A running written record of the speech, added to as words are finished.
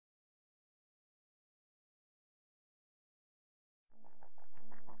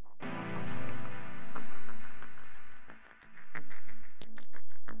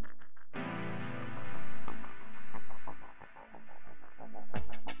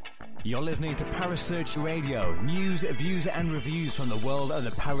You're listening to Parasearch Radio, news, views and reviews from the world of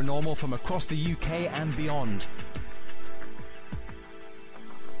the paranormal from across the UK and beyond.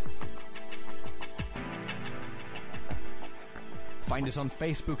 Find us on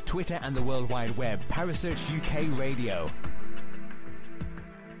Facebook, Twitter and the World Wide Web. Parasearch UK Radio.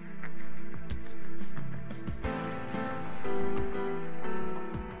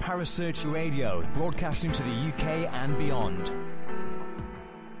 Parasearch Radio, broadcasting to the UK and beyond.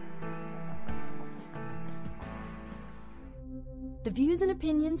 The views and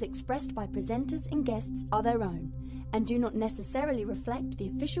opinions expressed by presenters and guests are their own and do not necessarily reflect the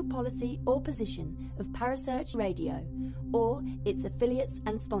official policy or position of Parasearch Radio or its affiliates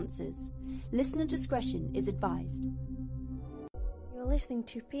and sponsors. Listener discretion is advised. You're listening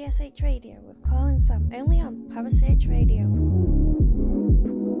to PSH Radio with Colin Sam, only on Parasearch Radio.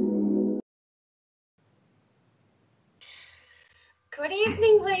 Good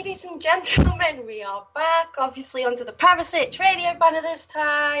evening, ladies and gentlemen. We are back, obviously under the Parasearch Radio banner this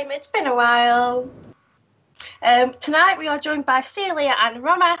time. It's been a while. Tonight we are joined by Celia and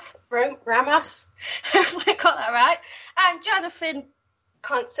Ramos. Hopefully I got that right. And Jonathon,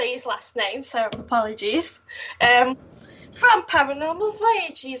 can't say his last name, so apologies. From Paranormal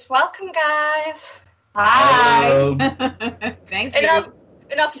Voyages. Welcome, guys. Hi. Thank you.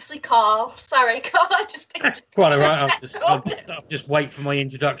 And obviously Carl. Sorry, Carl, That's quite all right. I'll just wait for my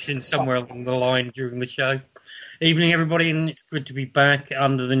introduction somewhere along the line during the show. Evening, everybody, and it's good to be back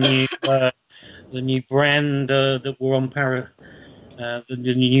under the new brand that we're on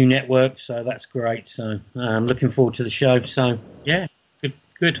the new network. So that's great. So I'm looking forward to the show. So yeah,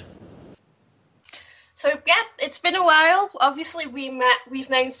 good. So yeah, it's been a while. Obviously, we've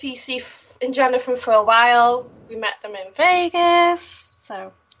known CC and Jonathon for a while. We met them in Vegas.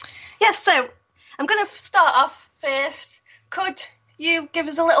 So I'm going to start off first. Could you give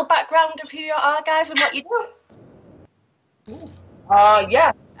us a little background of who you are, guys, and what you do?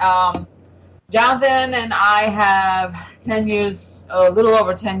 Yeah. Jonathan and I have 10 years, a little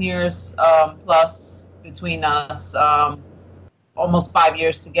over 10 years plus between us, almost 5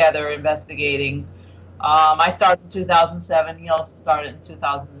 years together investigating. I started in 2007. He also started in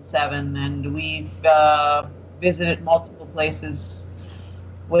 2007, and we've visited multiple places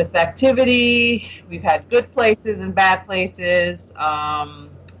with activity. We've had good places and bad places.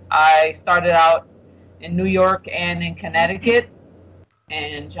 I started out in New York and in Connecticut.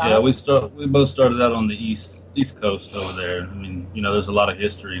 And John? Yeah, we both started out on the east coast over there. I mean, there's a lot of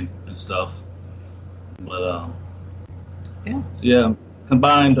history and stuff. But yeah,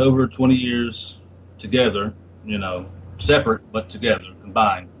 combined over 20 years together. Separate but together,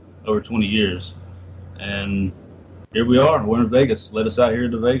 combined over 20 years, and here we are. We're in Vegas. Let us out here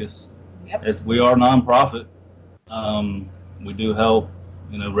to Vegas. Yep. We are a nonprofit. We do help,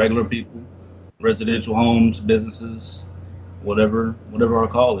 regular people, residential homes, businesses, whatever our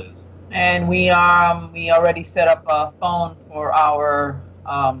call is. And we already set up a phone for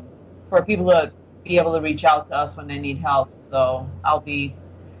for people to be able to reach out to us when they need help. So I'll be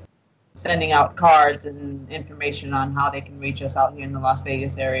sending out cards and information on how they can reach us out here in the Las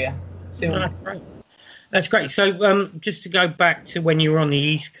Vegas area soon. That's great. That's great. So just to go back to when you were on the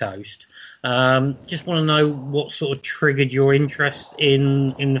East Coast, just want to know what sort of triggered your interest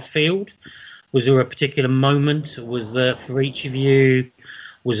in the field. Was there a particular moment? Was there, for each of you,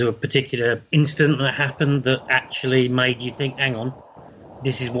 was there a particular incident that happened that actually made you think, hang on,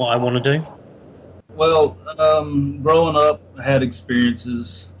 this is what I want to do? Well, growing up, I had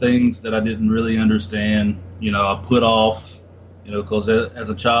experiences, things that I didn't really understand. I put off. Because as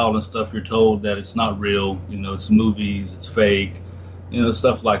a child and stuff, you're told that it's not real, it's movies, it's fake,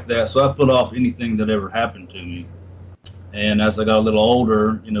 stuff like that. So I put off anything that ever happened to me. And as I got a little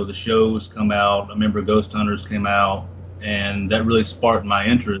older, the shows come out. I remember Ghost Hunters came out, and that really sparked my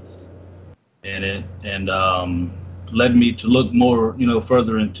interest in it and led me to look more,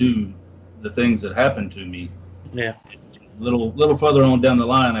 further into the things that happened to me. Yeah. A little further on down the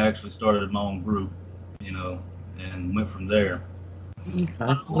line, I actually started my own group, and went from there.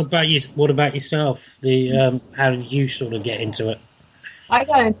 Okay. What about yourself? How did you sort of get into it? I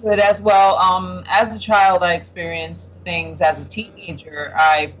got into it as well. As a child, I experienced things. As a teenager,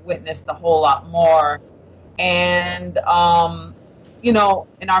 I witnessed a whole lot more. And,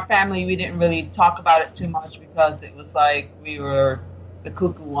 in our family, we didn't really talk about it too much because it was like we were the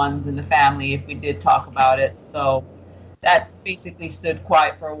cuckoo ones in the family if we did talk about it. So that basically stood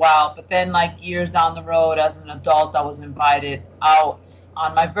quiet for a while. But then, years down the road, as an adult, I was invited out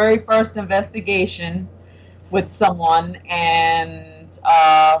on my very first investigation with someone, and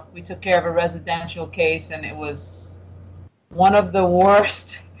we took care of a residential case, and it was one of the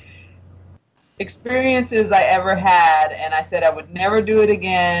worst experiences I ever had, and I said I would never do it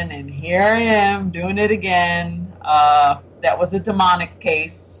again, and here I am doing it again. That was a demonic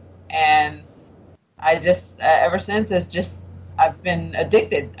case, and I just ever since I've been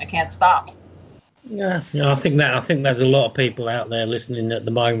addicted. I can't stop. Yeah, I think there's a lot of people out there listening at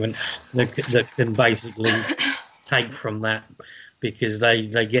the moment that can basically take from that, because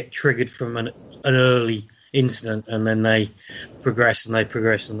they get triggered from an early incident, and then they progress and they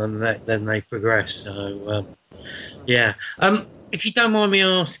progress and then they progress. So yeah. If you don't mind me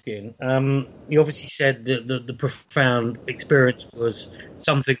asking, you obviously said that the profound experience was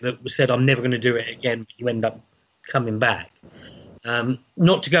something that was said, I'm never going to do it again, but you end up coming back.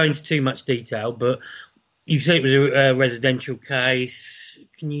 Not to go into too much detail, but you said it was a residential case.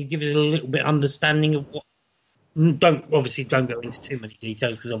 Can you give us a little bit of understanding of what? Don't go into too many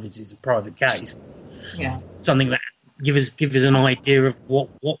details, because obviously it's a private case. Yeah. Something that give us an idea of what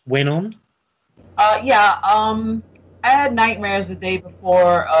went on. I had nightmares the day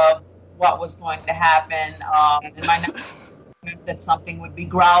before of what was going to happen. And my nightmare that something would be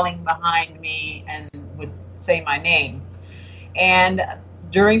growling behind me and would say my name. And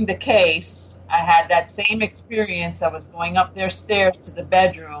during the case, I had that same experience. I was going up their stairs to the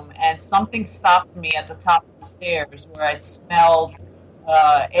bedroom, and something stopped me at the top of the stairs where I smelled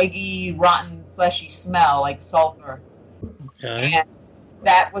eggy, rotten, fleshy smell like sulfur. Okay. And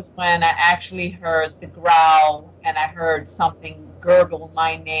that was when I actually heard the growl, and I heard something gurgle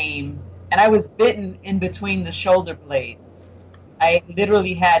my name. And I was bitten in between the shoulder blades. I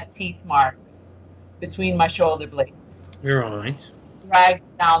literally had teeth marks between my shoulder blades. You're right.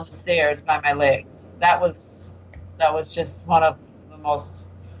 Dragged down the stairs by my legs. That was just one of the most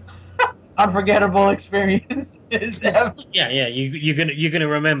unforgettable experiences ever. Yeah. You're gonna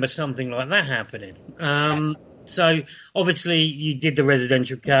remember something like that happening. So obviously you did the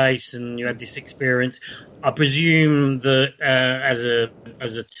residential case and you had this experience. I presume that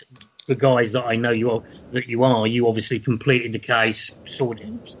the guys that I know you obviously completed the case,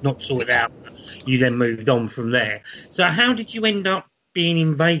 not sorted out. You then moved on from there. So how did you end up being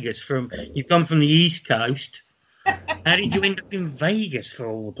in Vegas? You've gone from the East Coast. How did you end up in Vegas, for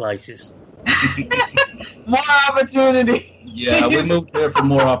all the places? More opportunity. Yeah, we moved there for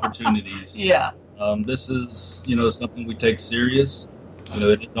more opportunities. Yeah. This is, something we take serious.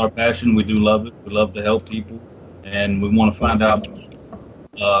 It is our passion. We do love it. We love to help people, and we want to find out,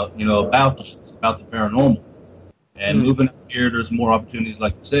 about the paranormal. And moving out here, there's more opportunities,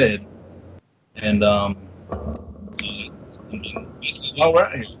 like you said. And it's all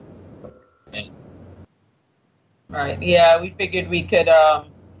right here. Right. Yeah, we figured we could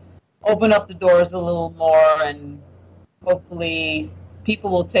open up the doors a little more, and hopefully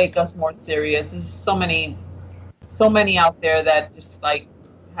people will take us more serious. There's so many out there that just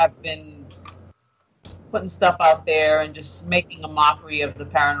have been putting stuff out there and just making a mockery of the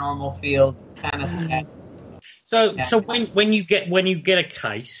paranormal field. Kind of sad. So when you get a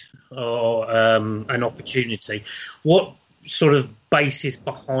case or an opportunity, what sort of basis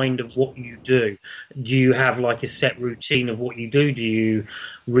behind of what you do? Do you have a set routine of what you do? Do you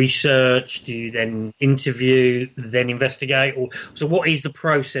research? Do you then interview, then investigate? So what is the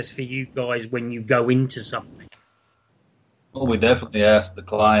process for you guys when you go into something? Well, we definitely ask the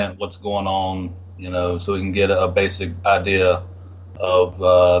client what's going on, so we can get a basic idea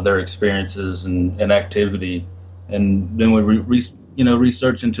of their experiences and activity. And then we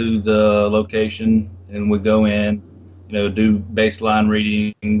research into the location, and we go in, do baseline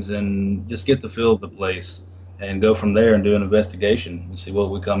readings and just get the feel of the place, and go from there and do an investigation and see what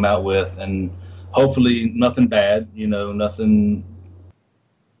we come out with. And hopefully nothing bad, nothing,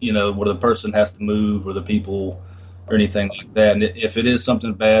 where the person has to move or the people or anything like that. And if it is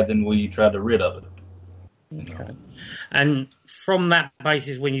something bad, then we try to rid of it. Okay. And from that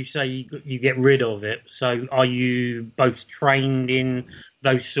basis, when you say you get rid of it, so are you both trained in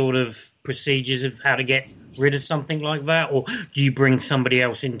those sort of procedures of how to get rid of something like that, or do you bring somebody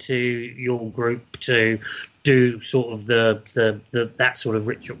else into your group to do sort of the that sort of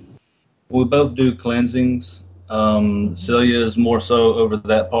ritual? We both do cleansings. Celia is more so over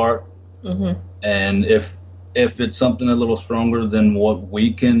that part, and if it's something a little stronger than what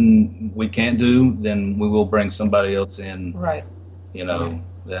we can't do, then we will bring somebody else in. Right.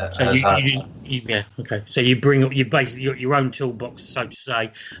 That. So okay. So you bring up your own toolbox, so to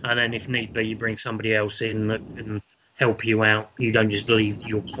say, and then if need be, you bring somebody else in that can help you out. You don't just leave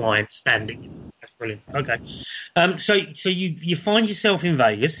your client standing. That's brilliant. Okay. So you find yourself in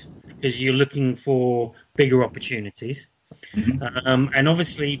Vegas because you're looking for bigger opportunities, and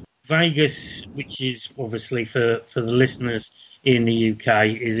obviously Vegas, which is obviously for the listeners, in the UK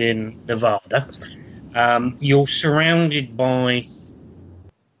is in Nevada. You're surrounded by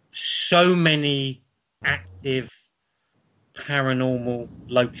so many active paranormal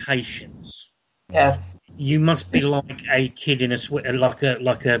locations. Yes. You must be like a kid in a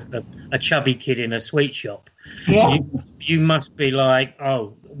a chubby kid in a sweet shop. Yeah. You must be like,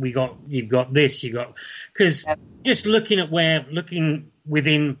 oh, you've got this, because just looking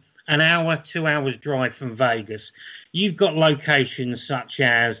within an hour, 2 hours drive from Vegas, you've got locations such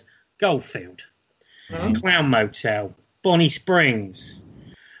as Goldfield, Clown Motel, Bonnie Springs,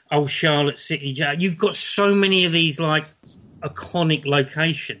 Old Charlotte City Jail. You've got so many of these like iconic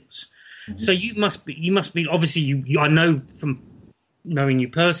locations. So you must be obviously you I know from knowing you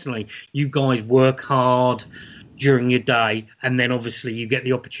personally, you guys work hard during your day, and then obviously you get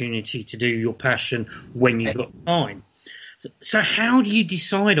the opportunity to do your passion when you've got time. So how do you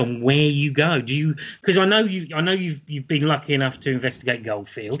decide on where you go? Because I know you've been lucky enough to investigate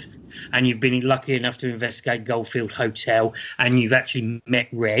Goldfield, and you've been lucky enough to investigate Goldfield Hotel, and you've actually met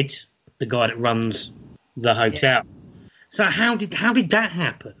Red, the guy that runs the hotel. So how did that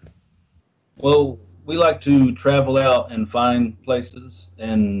happen? Well, we like to travel out and find places,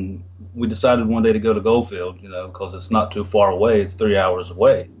 and we decided one day to go to Goldfield, because it's not too far away. It's 3 hours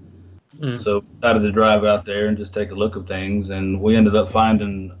away. So we decided to drive out there and just take a look at things, and we ended up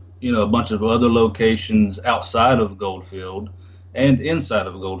finding, a bunch of other locations outside of Goldfield and inside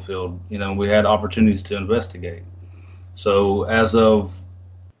of Goldfield. We had opportunities to investigate. So as of,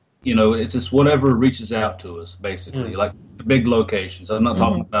 it's just whatever reaches out to us, basically, like the big locations. I'm not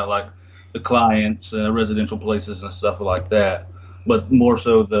talking about like the clients, residential places and stuff like that, but more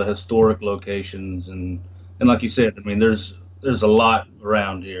so the historic locations. And like you said, I mean, there's a lot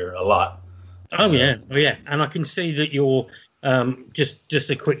around here, a lot. Oh yeah. And I can see that you're just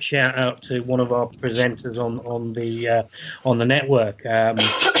a quick shout out to one of our presenters on the network.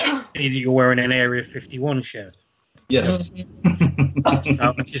 You're wearing an Area 51 shirt. Yes.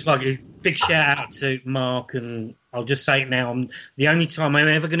 Just like a big shout out to Mark, and I'll just say it now. The only time I'm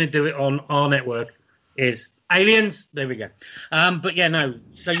ever going to do it on our network is aliens. There we go. But yeah, no.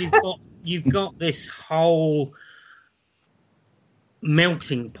 So you've got this whole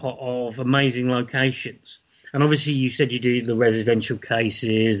melting pot of amazing locations, and obviously you said you do the residential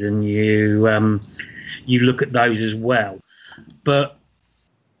cases, and you look at those as well. But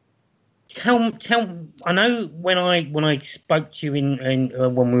tell. I know when I spoke to you in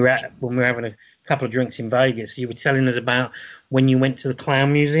when we were having a couple of drinks in Vegas, you were telling us about when you went to the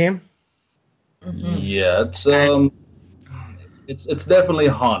Clown Museum. Yeah, it's definitely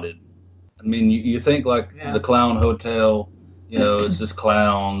haunted. I mean, you think like the Clown Hotel, it's just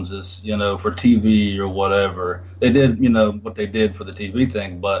clowns, it's for TV or whatever. They did what they did for the TV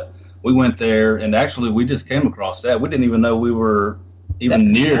thing, but we went there and actually we just came across that. We didn't even know we were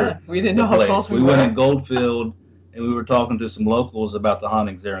even near we didn't know the how close place. We went in Goldfield, and we were talking to some locals about the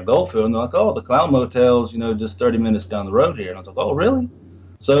hauntings there in Goldfield, and they're like, oh, the Clown Motel's, just 30 minutes down the road here. And I was like, oh, really?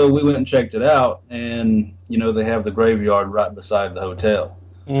 So we went and checked it out, and, they have the graveyard right beside the hotel.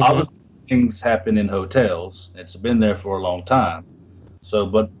 Obviously, things happen in hotels. It's been there for a long time. So,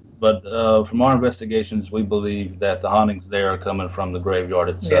 but from our investigations, we believe that the hauntings there are coming from the graveyard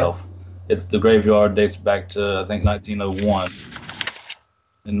itself. It's the graveyard dates back to, I think, 1901.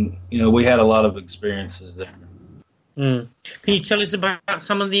 And, we had a lot of experiences there. Can you tell us about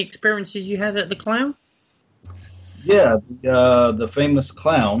some of the experiences you had at the Clown? Yeah, the famous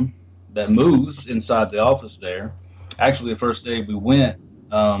clown that moves inside the office there. Actually, the first day we went,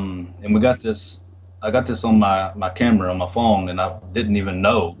 and I got this on my camera on my phone, and I didn't even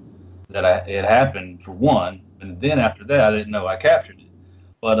know that it happened, for one. And then after that, I didn't know I captured it.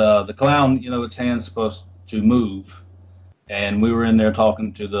 But the clown, its hand's supposed to move. And we were in there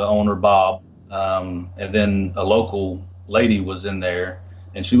talking to the owner, Bob, and then a local lady was in there,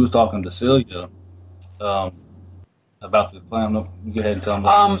 and she was talking to Celia about the clown. Go ahead and tell them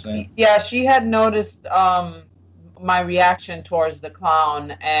what you were saying. Yeah, she had noticed my reaction towards the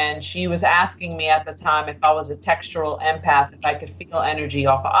clown, and she was asking me at the time if I was a textural empath, if I could feel energy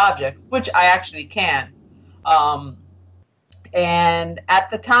off of objects, which I actually can. And at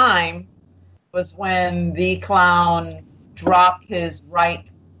the time was when the clown dropped his right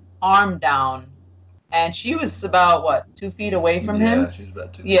arm down, and she was about 2 feet away from him. Yeah, she was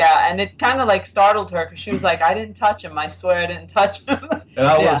about 2 feet. Yeah, and it kind of like startled her because she was like, "I didn't touch him. I swear I didn't touch him." And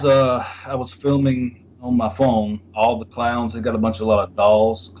I was filming on my phone all the clowns. They got a lot of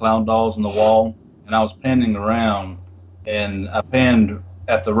dolls, clown dolls on the wall, and I was panning around, and I panned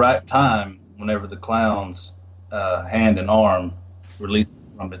at the right time whenever the clown's hand and arm released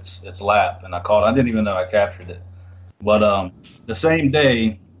from its lap, and I caught it. I didn't even know I captured it. But the same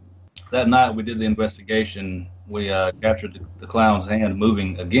day, that night we did the investigation, we captured the clown's hand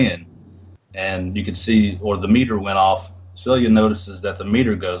moving again. And you could see, or the meter went off. Celia notices that the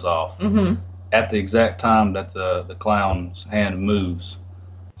meter goes off at the exact time that the clown's hand moves.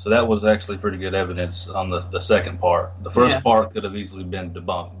 So that was actually pretty good evidence on the second part. The first part could have easily been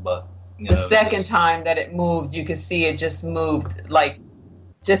debunked, but the second time that it moved, you could see it just moved,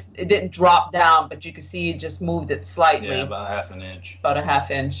 it didn't drop down, but you could see it just moved it slightly. Yeah, about half an inch. About a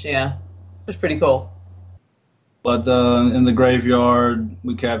half inch, yeah. It was pretty cool. But in the graveyard,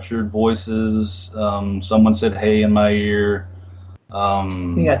 we captured voices. Someone said, "Hey," in my ear.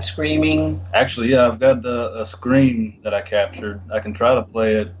 You got screaming. Actually, yeah, I've got a scream that I captured. I can try to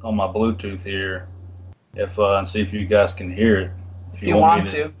play it on my Bluetooth here, and see if you guys can hear it. If you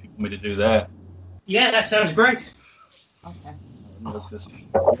want me to do that. Yeah, that sounds great. Okay.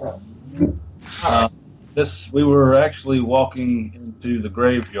 We were actually walking into the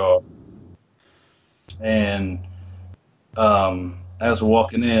graveyard, and as we're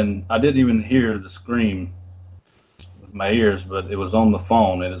walking in, I didn't even hear the scream with my ears, but it was on the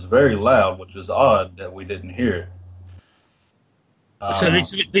phone, and it's very loud, which is odd that we didn't hear it. So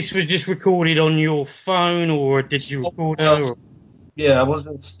this was just recorded on your phone, or did you record it? Or? Yeah, I was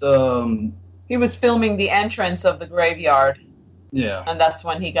just... he was filming the entrance of the graveyard. Yeah. And that's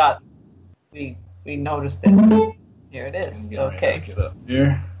when we noticed it. Here it is. Okay. Get up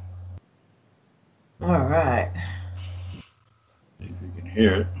here. All right. See if you can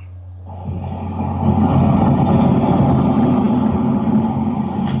hear it.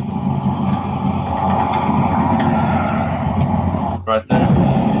 Right there.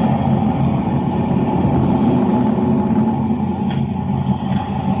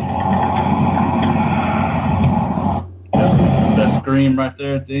 That scream right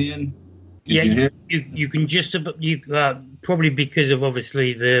there at the end. You can just probably because of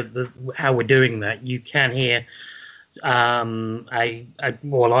obviously the how we're doing that, you can hear I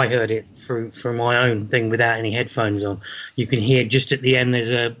heard it through my own thing without any headphones on. You can hear just at the end there's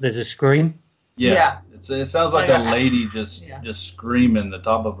a scream. Yeah. It sounds like a lady just screaming the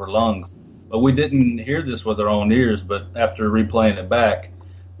top of her lungs. But we didn't hear this with our own ears, but after replaying it back,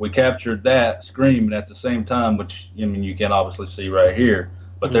 we captured that scream, and at the same time, which you can obviously see right here,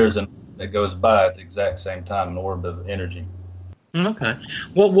 but there's an that goes by at the exact same time, an orb of energy. Okay.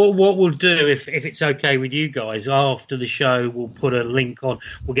 What we'll do, if it's okay with you guys, after the show, we'll put a link on.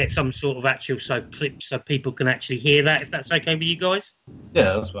 We'll get some sort of actual clip so people can actually hear that, if that's okay with you guys.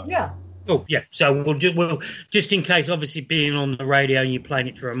 Yeah, that's fine. Yeah. Oh, yeah. So we'll just in case, obviously being on the radio and you're playing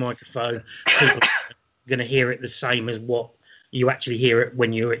it through a microphone, people are going to hear it the same as what you actually hear it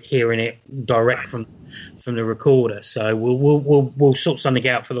when you're hearing it direct from the recorder. So we'll sort something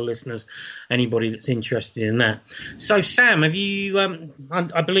out for the listeners, anybody that's interested in that. So Sam, have you?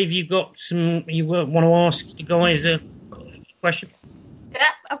 I believe you got some. You want to ask you guys a question? Yeah,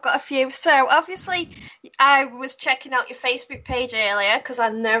 I've got a few. So obviously, I was checking out your Facebook page earlier because I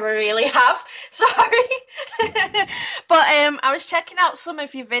never really have. Sorry, but I was checking out some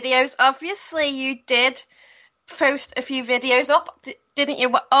of your videos. Obviously, you did post a few videos up, didn't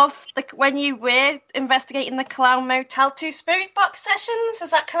you, of when you were investigating the Clown Motel 2 Spirit Box sessions?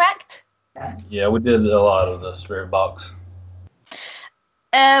 Is that correct? Yes. Yeah, we did a lot of the Spirit Box.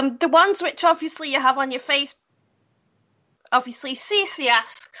 The ones which obviously you have on your face. Obviously, Cece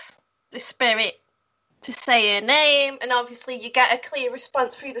asks the spirit to say her name, and obviously you get a clear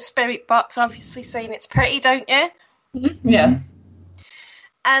response through the spirit box, obviously saying it's pretty, don't you? Mm-hmm. Yes.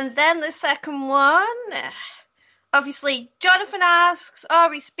 And then the second one, obviously Jonathon asks, are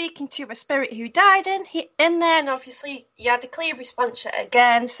we speaking to a spirit who died in there? And obviously you had a clear response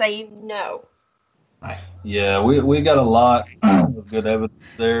again saying no. Yeah, we got a lot of good evidence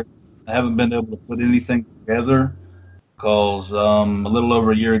there. I haven't been able to put anything together, because a little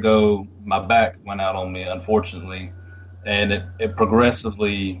over a year ago, my back went out on me, unfortunately, and it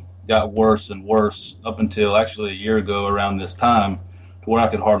progressively got worse and worse up until actually a year ago around this time, to where I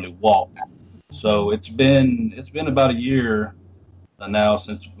could hardly walk. So it's been about a year now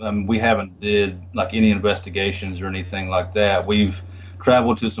since we haven't did like any investigations or anything like that. We've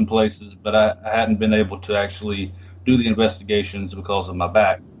traveled to some places, but I hadn't been able to actually do the investigations because of my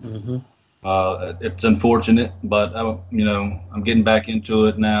back. Mm-hmm. It's unfortunate, but I'm getting back into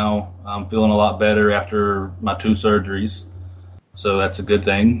it now. I'm feeling a lot better after my 2 surgeries, so that's a good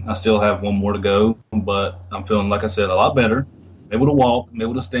thing. I still have 1 more to go, but I'm feeling, like I said, a lot better. I'm able to walk, I'm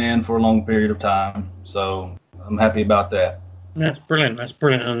able to stand for a long period of time, so I'm happy about that. That's brilliant. That's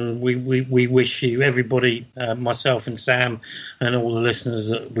brilliant, and we wish you, everybody, myself and Sam, and all the listeners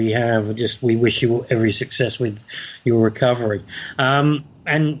that we have, we wish you every success with your recovery.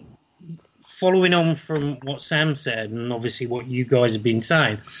 And following on from what Sam said, and obviously what you guys have been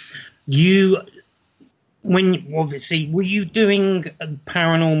saying, were you doing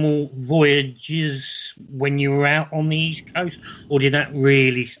Paranormal Voyages when you were out on the East Coast, or did that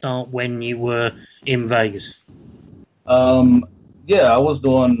really start when you were in Vegas? Yeah, I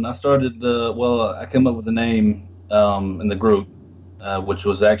came up with the name in the group, which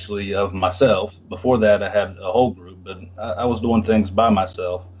was actually of myself. Before that, I had a whole group, but I was doing things by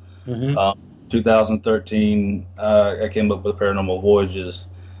myself. 2013, I came up with Paranormal Voyages.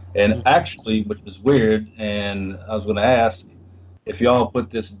 And actually, which is weird, and I was going to ask if y'all put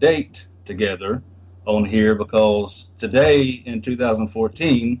this date together on here, because today in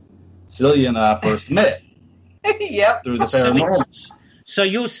 2014, Celia and I first met. Yep. Through the paranormal. So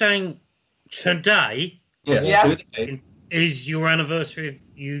you're saying today today is your anniversary of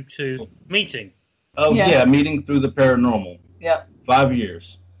you two meeting? Oh, yeah, meeting through the paranormal. Yep. 5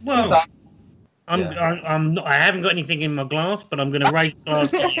 years. Well, I haven't got anything in my glass, but I'm going to raise glass.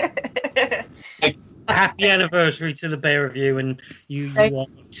 Happy anniversary to the pair of you, and you are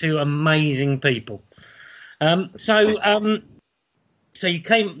two amazing people. So you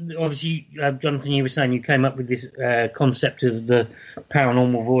came, obviously, Jonathon, you were saying you came up with this concept of the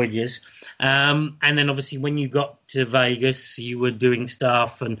Paranormal Voyages. And then obviously when you got to Vegas, you were doing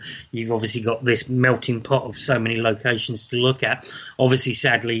stuff, and you've obviously got this melting pot of so many locations to look at. Obviously,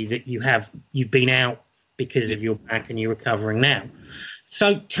 sadly, that you've been out because of your back and you're recovering now.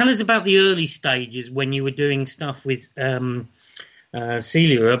 So tell us about the early stages when you were doing stuff with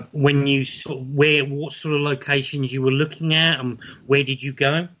Celia, when you what sort of locations you were looking at, and where did you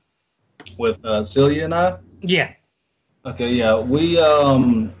go? With Celia and I? Yeah. Okay, yeah. We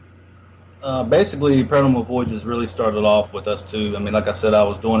basically Paranormal Voyages really started off with us two. I mean, like I said, I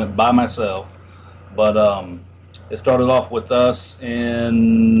was doing it by myself, but it started off with us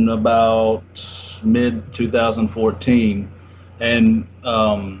in about mid 2014, and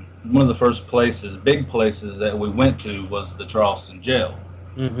one of the first big places that we went to was the Charleston jail.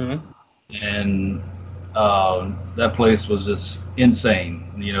 Mm-hmm. And that place was just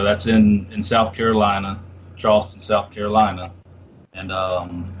insane. You know, that's in South Carolina, Charleston, South Carolina. And, I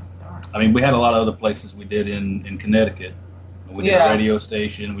mean, we had a lot of other places we did in Connecticut. We did a radio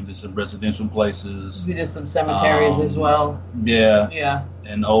station. We did some residential places. We did some cemeteries as well. Yeah. Yeah.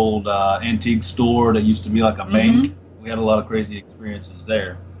 An old antique store that used to be like a bank. We had a lot of crazy experiences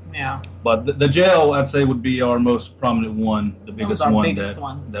there. Yeah. But the jail, I'd say, would be our most prominent one, the biggest one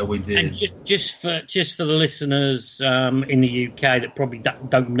that we did. And just for the listeners in the UK that probably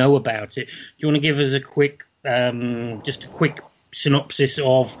don't know about it, do you want to give us a quick synopsis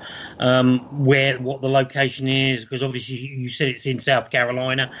of what the location is? Because obviously you said it's in South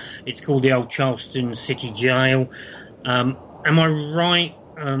Carolina. It's called the Old Charleston City Jail. Am I right?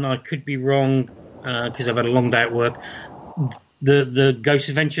 And I could be wrong because I've had a long day at work. The Ghost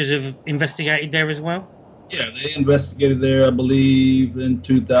Adventures have investigated there as well? Yeah, they investigated there, I believe, in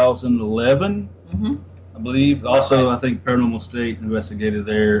 2011. Mm-hmm. I believe. Also, I think Paranormal State investigated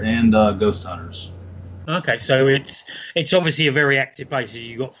there, and Ghost Hunters. Okay, so it's obviously a very active place.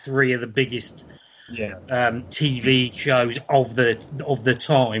 You got three of the biggest TV shows of the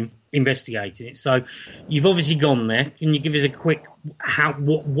time investigating it. So you've obviously gone there. Can you give us a quick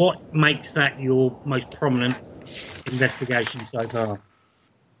what makes that your most prominent investigation so far?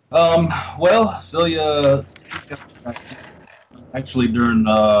 Well, Celia, actually during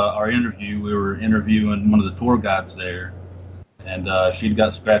our interview, we were interviewing one of the tour guides there, and she'd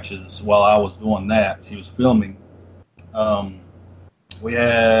got scratches while I was doing that. She was filming. We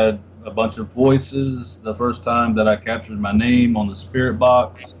had a bunch of voices the first time that I captured my name on the spirit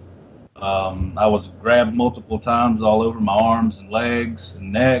box. I was grabbed multiple times all over my arms and legs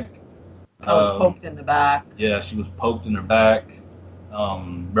and neck. I was poked in the back. Yeah, she was poked in her back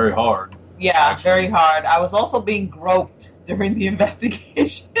very hard. Yeah, actually. Very hard. I was also being groped during the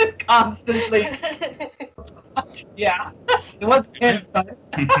investigation constantly. Yeah, it was good.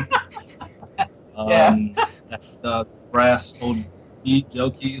 Brass old gel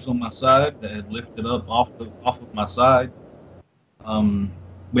keys on my side that had lifted up off of my side.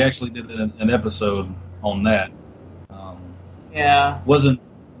 We actually did an episode on that. Wasn't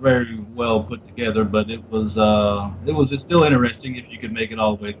very well put together, but it was still interesting if you could make it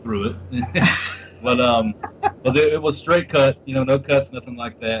all the way through it. But it was straight cut, no cuts, nothing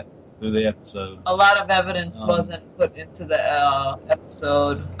like that. through the episode. A lot of evidence wasn't put into the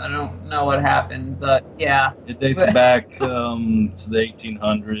episode. I don't know what happened, but yeah. It dates back to the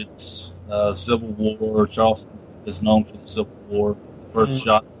 1800s. Civil War. Charleston is known for the Civil War. The first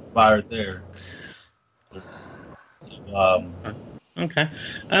shot fired there. Okay.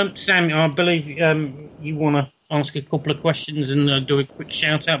 Sam, I believe you want to ask a couple of questions and do a quick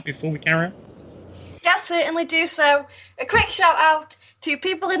shout-out before we carry on? Yes, certainly do so. A quick shout-out to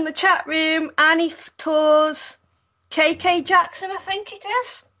people in the chat room. Annie Tours, KK Jackson, I think it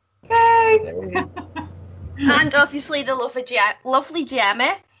is. Yay! And obviously the lovely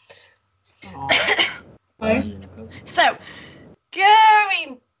Gemma. So,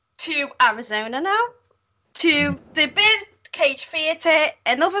 going to Arizona now, to the Birdcage Theatre.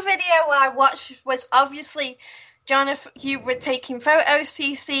 Another video I watched was obviously Jonathon. You were taking photos,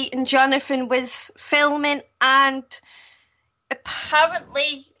 CC, and Jonathon was filming, and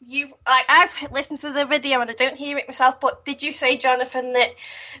apparently I've listened to the video and I don't hear it myself, but did you say, Jonathon, that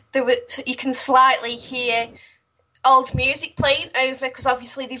you can slightly hear old music playing over, because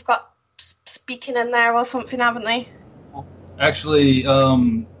obviously they've got speaking in there or something, haven't they? Actually,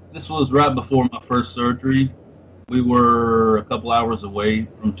 this was right before my first surgery. We were a couple hours away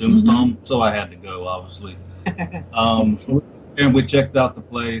from Tombstone, so I had to go, obviously. And we checked out the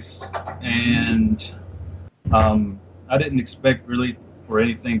place, and I didn't expect really for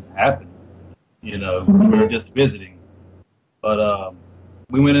anything to happen. We were just visiting. But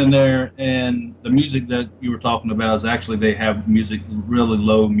we went in there, and the music that you were talking about is actually they have music, really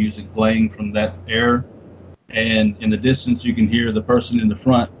low music playing from that era. And in the distance, you can hear the person in the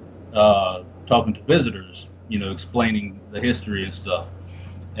front talking to visitors, explaining the history and stuff.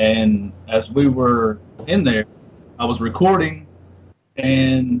 And as we were in there, I was recording,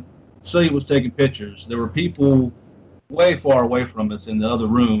 and Celia was taking pictures. There were people way far away from us in the other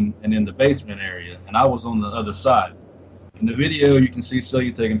room and in the basement area, and I was on the other side. In the video, you can see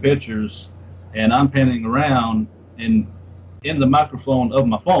Celia taking pictures, and I'm panning around, and in the microphone of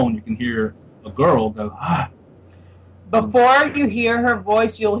my phone, you can hear a girl go, ah. Before you hear her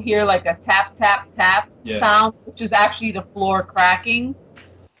voice, you'll hear like a tap, tap, tap sound, which is actually the floor cracking.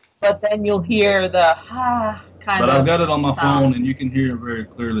 But then you'll hear the kind of. But I've got it on my phone, and you can hear it very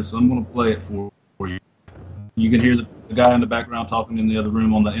clearly, so I'm going to play it for you. You can hear the guy in the background talking in the other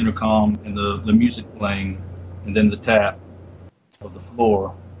room on the intercom, and the music playing, and then the tap of the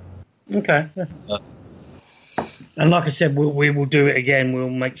floor. Okay. And like I said, we will do it again. We'll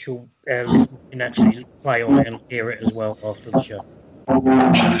make sure listeners can actually play on it and hear it as well after the show.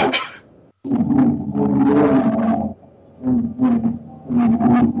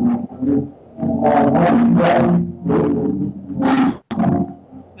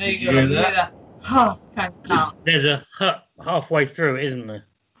 There you go. Hear that? Kind of sound. There's a halfway through, isn't there?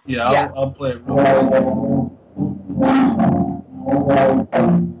 Yeah, I'll play it real quick.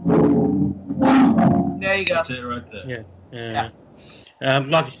 There you go. That's it right there. Yeah.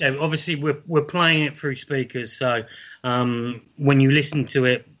 Like I said, obviously we're playing it through speakers, so when you listen to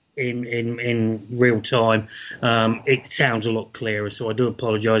it in real time, it sounds a lot clearer. So I do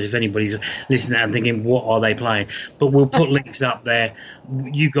apologise if anybody's listening and thinking, what are they playing? But we'll put links up there.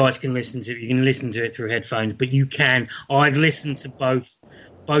 You guys can listen to it. You can listen to it through headphones, but you can. I've listened to both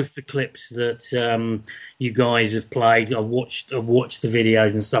the clips that you guys have played. I've watched the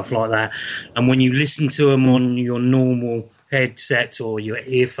videos and stuff like that. And when you listen to them on your normal headsets or your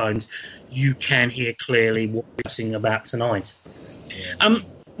earphones, you can hear clearly what we're talking about tonight.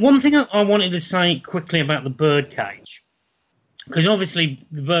 One thing I wanted to say quickly about the birdcage, because obviously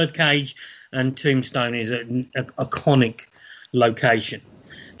the birdcage and Tombstone is an iconic location.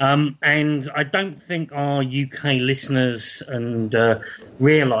 And I don't think our UK listeners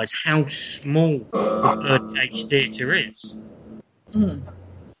realise how small the Birdcage Theatre is.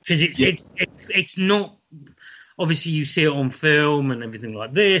 Because it's not, obviously you see it on film and everything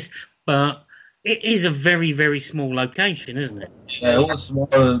like this, but it is a very, very small location, isn't it? Yeah, it was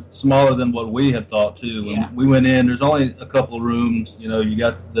smaller than what we had thought, too. When we went in, there's only a couple of rooms. You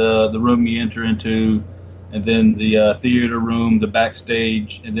got the room you enter into, and then the theater room, the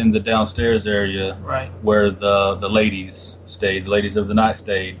backstage, and then the downstairs area, right, where the ladies stayed, the ladies of the night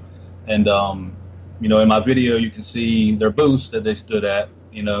stayed. And, in my video, you can see their booths that they stood at,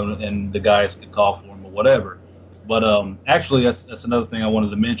 and the guys could call for them or whatever. But actually, that's another thing I wanted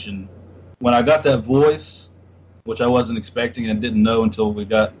to mention. When I got that voice, which I wasn't expecting and didn't know until we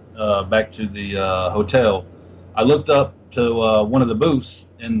got back to the hotel, I looked up to one of the booths,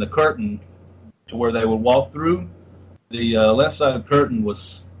 and the curtain to where they would walk through, the left side of the curtain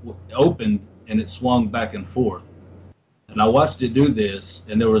was opened, and it swung back and forth. And I watched it do this,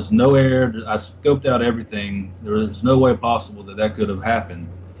 and there was no air. I scoped out everything. There was no way possible that could have happened.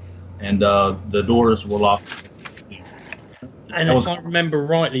 And the doors were locked. And if I remember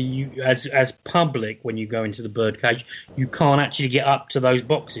rightly, you as public, when you go into the birdcage, you can't actually get up to those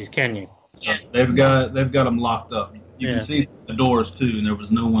boxes, can you? Yeah, they've got them locked up. You can see the doors too, and there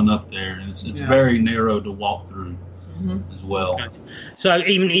was no one up there, and it's very narrow to walk through as well. Okay. So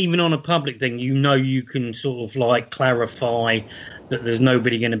even on a public thing, you can sort of like clarify that there's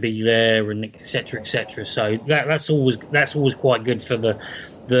nobody going to be there, and et cetera, et cetera. So that's always quite good for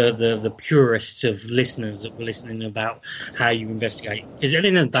the purists of listeners that were listening about how you investigate. Because at the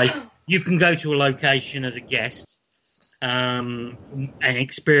end of the day, you can go to a location as a guest and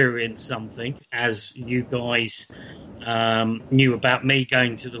experience something, as you guys knew about me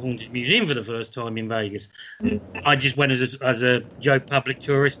going to the Haunted Museum for the first time in Vegas. I just went as a Joe public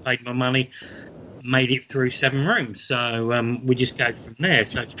tourist, paid my money, made it through 7 rooms. So we just go from there.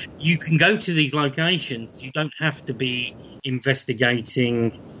 So you can go to these locations. You don't have to be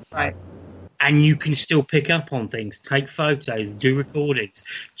investigating. Right. And you can still pick up on things, take photos, do recordings,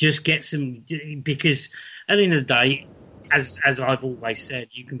 just get some, because at the end of the day, as I've always said,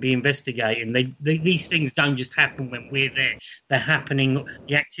 you can be investigating. These things don't just happen when we're there. They're happening,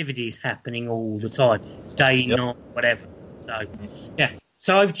 the activity's happening all the time, day, night, whatever. So, yeah.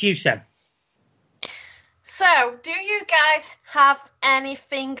 So over to you, Sam. So, do you guys have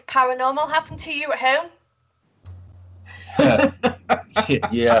anything paranormal happen to you at home?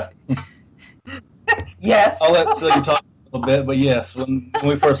 Yeah. Yes. I'll let Celia talk a little bit, but yes, when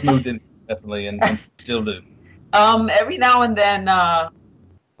we first moved in, definitely, and still do. Every now and then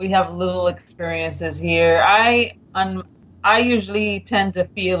we have little experiences here. I usually tend to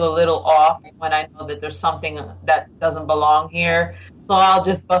feel a little off when I know that there's something that doesn't belong here. So I'll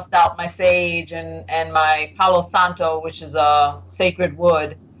just bust out my sage and my Palo Santo, which is a sacred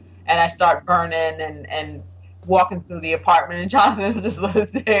wood, and I start burning and walking through the apartment, and Jonathan will just let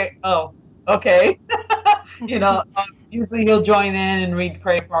us say, "Oh, okay." Usually he'll join in and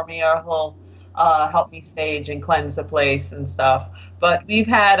pray for me, or he'll help me stage and cleanse the place and stuff. But we've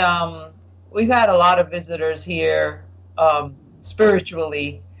had a lot of visitors here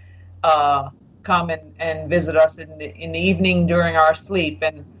spiritually come and visit us in the evening during our sleep,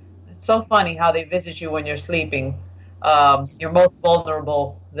 and it's so funny how they visit you when you're sleeping. You're most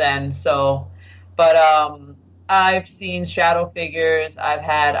vulnerable then. So, but I've seen shadow figures. I've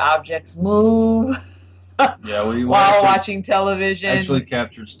had objects move. Yeah, we while watching television. Actually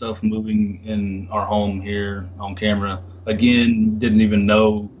captured stuff moving in our home here on camera. Again, didn't even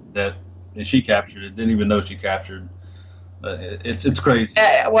know that she captured it. Didn't even know she captured. It's crazy.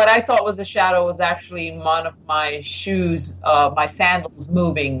 What I thought was a shadow was actually one of my shoes, my sandals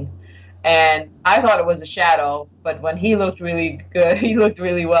moving. And I thought it was a shadow, but when he looked really good, he looked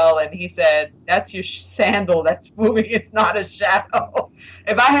really well, and he said, "That's your sandal that's moving. It's not a shadow."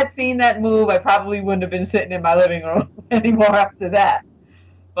 If I had seen that move, I probably wouldn't have been sitting in my living room anymore after that.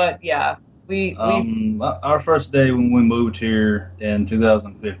 But yeah, we our first day when we moved here in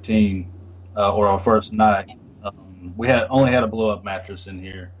 2015, or our first night, we only had a blow-up mattress in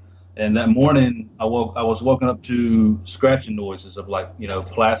here. And that morning, I was woken up to scratching noises of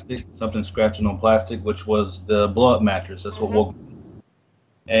plastic, something scratching on plastic, which was the blow-up mattress. That's what woke me.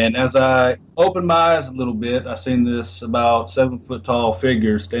 And as I opened my eyes a little bit, I seen this about 7-foot tall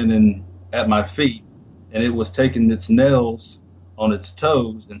figure standing at my feet, and it was taking its nails on its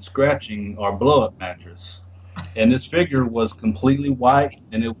toes and scratching our blow-up mattress. And this figure was completely white,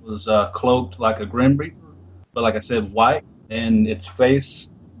 and it was cloaked like a Grim Reaper, but like I said, white, and its face,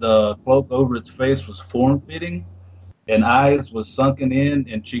 the cloak over its face was form-fitting, and eyes was sunken in,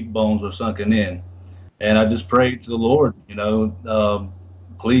 and cheekbones were sunken in. And I just prayed to the Lord,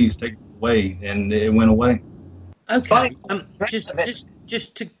 please take it away, and it went away. Okay,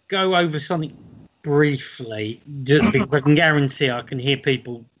 just to go over something briefly, because I can guarantee I can hear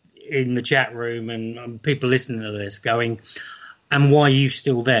people in the chat room and people listening to this going, "And why are you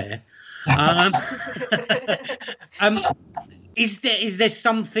still there?" Is there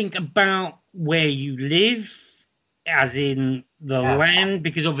something about where you live, as in the land?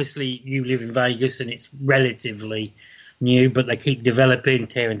 Because obviously you live in Vegas and it's relatively new, but they keep developing,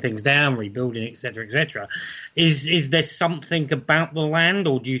 tearing things down, rebuilding, etc., etc. Is there something about the land,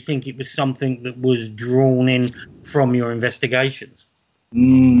 or do you think it was something that was drawn in from your investigations?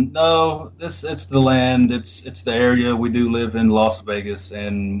 No, it's the land. It's the area. We do live in Las Vegas,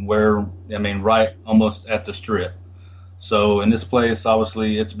 and right almost at the Strip. So in this place,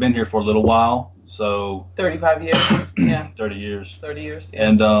 obviously, it's been here for a little while. So 35 years. Yeah. 30 years. 30 years. Yeah.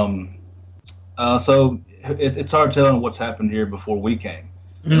 And So it's hard telling what's happened here before we came.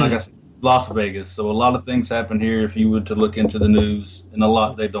 And like I said, Las Vegas, so a lot of things happen here if you were to look into the news, and a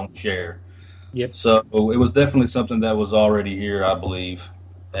lot they don't share. Yep. So it was definitely something that was already here, I believe.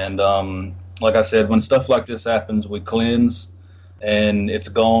 And like I said, when stuff like this happens, we cleanse, and it's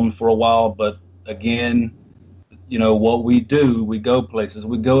gone for a while. But again, you know, what we do, we go places,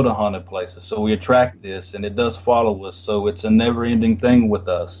 we go to haunted places, so we attract this, and it does follow us. So it's a never-ending thing with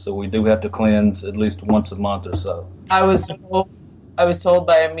us. So we do have to cleanse at least once a month or so. I was told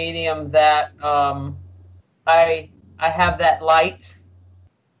by a medium that I have that light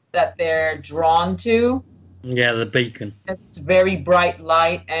that they're drawn to. Yeah, the beacon. It's very bright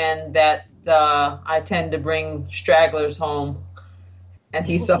light, and that I tend to bring stragglers home, and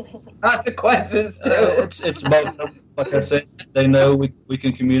he suffers consequences too. It's both. Like I said, they know we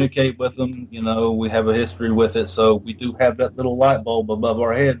can communicate with them. You know, we have a history with it, so we do have that little light bulb above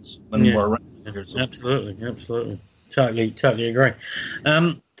our heads when we're around here. So. Absolutely. Totally agree.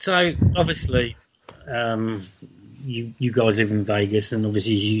 So obviously, you guys live in Vegas, and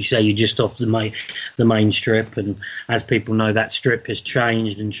obviously, as you say, you're just off the main strip, and as people know, that strip has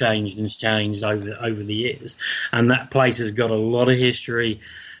changed over the years, and that place has got a lot of history.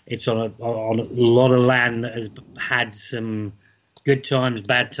 It's on a lot of land that has had some good times,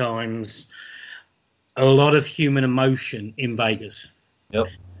 bad times, a lot of human emotion in Vegas. Yep.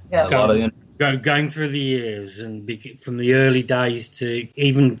 Yeah. Going through the years, and from the early days to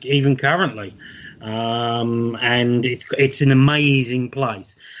even currently, and it's an amazing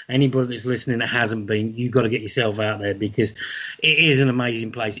place. Anybody that's listening that hasn't been, you've got to get yourself out there, because it is an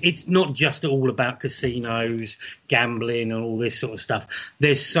amazing place. It's not just all about casinos, gambling, and all this sort of stuff.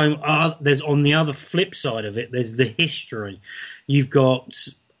 There's on the other flip side of it, there's the history. You've got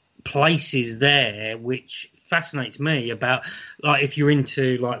places there which fascinates me about, like, if you're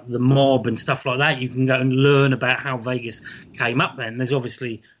into like the mob and stuff like that, you can go and learn about how Vegas came up then. There's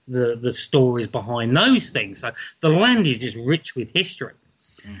obviously the stories behind those things. So the land is just rich with history.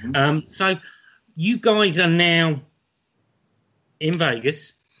 Mm-hmm. So you guys are now in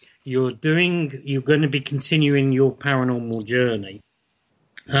Vegas. You're going to be continuing your paranormal journey.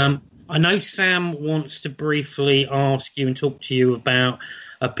 I know Sam wants to briefly ask you and talk to you about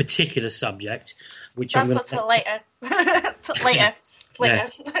a particular subject, which that's I'm not till later. later. Yeah.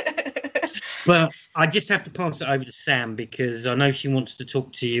 But I just have to pass it over to Sam, because I know she wants to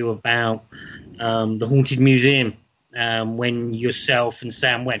talk to you about the Haunted Museum when yourself and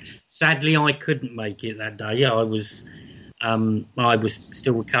Sam went. Sadly, I couldn't make it that day. I was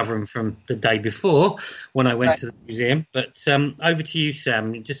still recovering from the day before when I went to the museum. But over to you,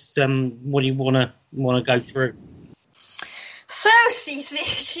 Sam. Just what do you want to go through? So,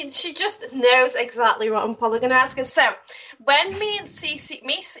 Cece, she just knows exactly what I'm probably going to ask her. So, when me and Cece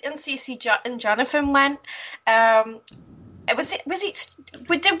and Jonathon went, did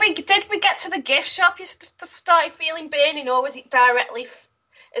we get to the gift shop you started feeling burning, or was it directly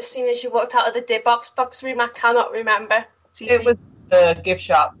as soon as you walked out of the box room? I cannot remember. Cece. It was the gift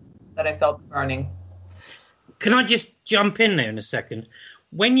shop that I felt burning. Can I just jump in there in a second?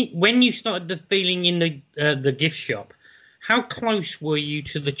 When you started the feeling in the gift shop, how close were you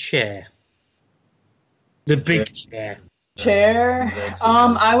to the chair? The big chair.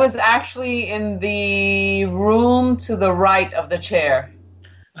 I was actually in the room to the right of the chair.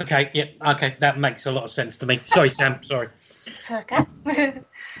 Okay, yeah, okay, that makes a lot of sense to me. Sorry, Sam, sorry. It's okay.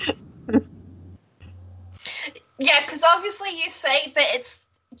 Yeah, because obviously you say that it's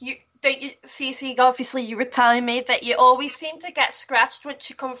you. Cece, obviously you were telling me that you always seem to get scratched once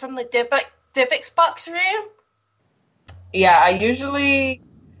you come from the Dybbuk's box room. Yeah, I usually,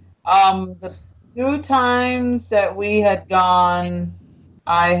 the 2 times that we had gone,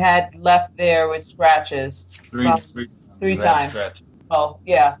 I had left there with scratches. Three times. Scratches. Oh,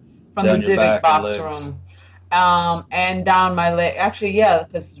 yeah, from down the Dybbuk box room. And down my leg. Actually, yeah,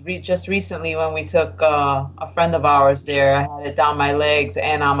 because just recently when we took a friend of ours there, I had it down my legs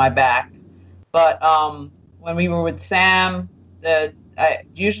and on my back. But when we were with Sam,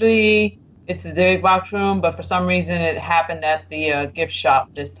 usually it's the Dybbuk box room, but for some reason it happened at the gift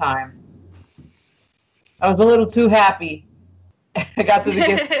shop this time. I was a little too happy. I got to the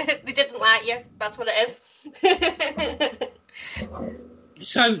gift. They didn't like you. That's what it is.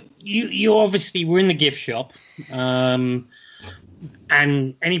 So you obviously were in the gift shop, and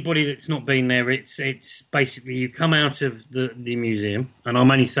anybody that's not been there, it's basically you come out of the museum, and I'm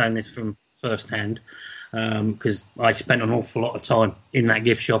only saying this from first hand because I spent an awful lot of time in that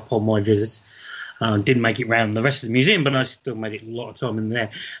gift shop on my visits. Didn't make it round the rest of the museum, but I still made it a lot of time in there.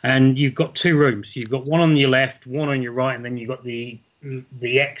 And you've got 2 rooms. You've got one on your left, one on your right, and then you've got the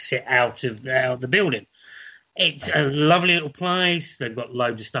the exit out of the building. It's a lovely little place. They've got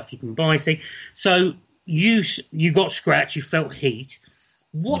loads of stuff you can buy. So you got scratched. You felt heat.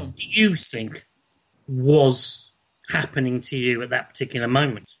 What do you think was happening to you at that particular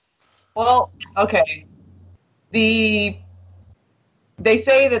moment? Well, okay. They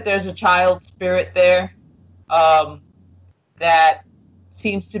say that there's a child spirit there that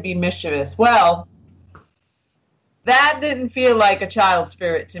seems to be mischievous. Well, that didn't feel like a child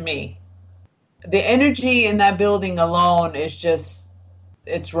spirit to me. The energy in that building alone is just,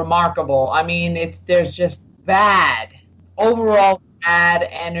 it's remarkable. I mean, there's just overall bad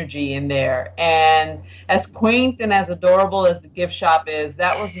energy in there. And as quaint and as adorable as the gift shop is,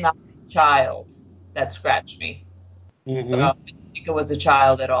 that was not a child that scratched me. Mm-hmm. So I don't think it was a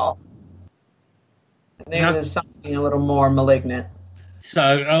child at all. I think it was something a little more malignant.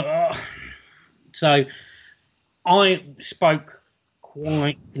 So I spoke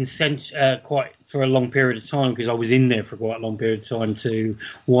quite for a long period of time, because I was in there for quite a long period of time, to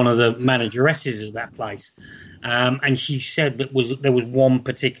one of the manageresses of that place, and she said that there was one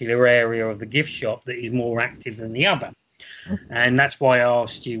particular area of the gift shop that is more active than the other, and that's why I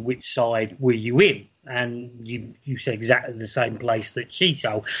asked you which side were you in, and you said exactly the same place that she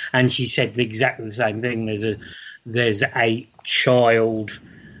told, and she said exactly the same thing. There's a child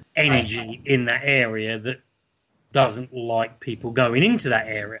energy in that area that doesn't like people going into that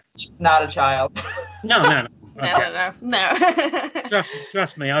area. It's not a child. No. No.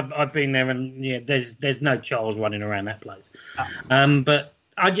 Trust me, I've been there, and there's no Charles running around that place. But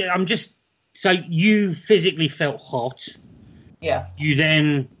I'm just, so you physically felt hot. Yes. You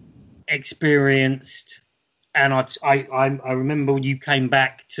then experienced, and I remember you came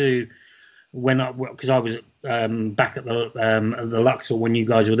back to because I was back at the Luxor when you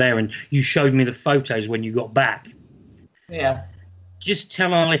guys were there, and you showed me the photos when you got back. Yes. Just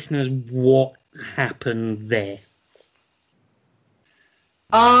tell our listeners what happened there.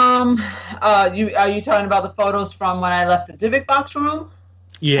 Are you talking about the photos from when I left the Dybbuk box room?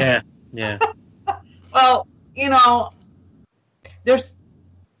 Yeah. Well, there's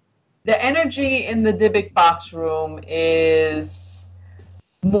the energy in the Dybbuk box room is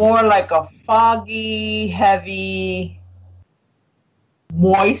more like a foggy, heavy,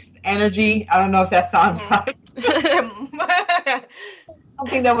 moist energy. I don't know if that sounds right.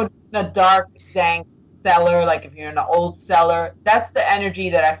 Something that would be in a dark, dank cellar, like if you're in an old cellar. That's the energy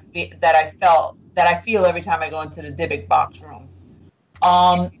that I feel every time I go into the Dybbuk box room.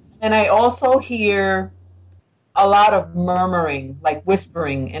 And I also hear a lot of murmuring, like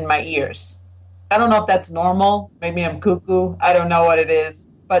whispering in my ears. I don't know if that's normal. Maybe I'm cuckoo. I don't know what it is.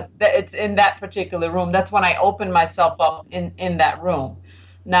 But it's in that particular room. That's when I open myself up in that room.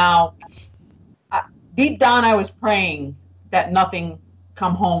 Now, deep down, I was praying that nothing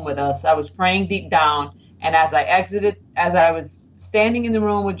come home with us. I was praying deep down. And as I was standing in the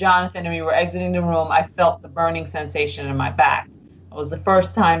room with Jonathon and we were exiting the room, I felt the burning sensation in my back. It was the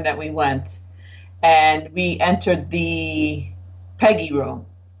first time that we went. And we entered the Peggy room.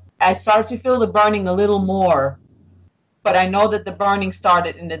 I started to feel the burning a little more, but I know that the burning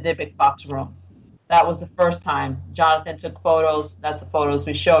started in the Dybbuk box room. That was the first time. Jonathon took photos. That's the photos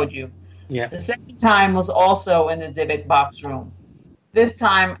we showed you. Yeah. The second time was also in the Dybbuk box room. This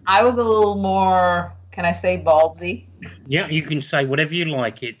time, I was a little more, can I say ballsy? Yeah, you can say whatever you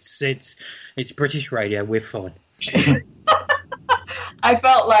like. It's British radio. We're fine. I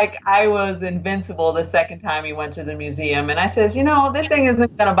felt like I was invincible the second time we went to the museum. And I says, this thing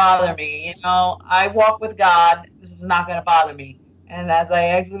isn't going to bother me. I walk with God. This is not going to bother me. And as I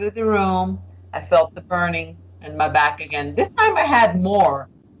exited the room, I felt the burning in my back again. This time I had more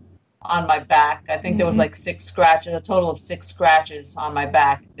on my back. I think there was like 6 scratches, a total of 6 scratches on my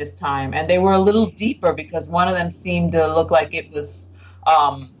back this time. And they were a little deeper because one of them seemed to look like it was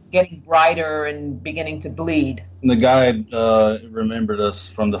getting brighter and beginning to bleed. The guide remembered us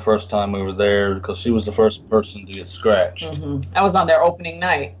from the first time we were there because she was the first person to get scratched. Mm-hmm. I was on their opening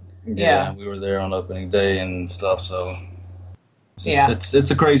night. Yeah, we were there on opening day and stuff. So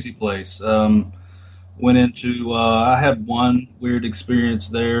it's a crazy place. Went into I had one weird experience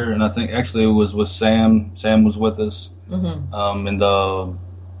there, and I think actually it was with Sam. Sam was with us. Mm-hmm. In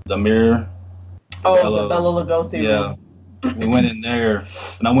the mirror. Oh, the Bela Lugosi room. We went in there,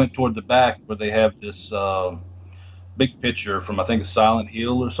 and I went toward the back where they have this big picture from, I think, Silent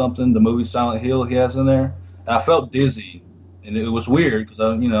Hill or something, the movie Silent Hill he has in there. And I felt dizzy, and it was weird because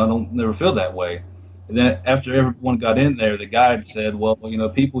I don't never feel that way. And then after everyone got in there, the guide said, well,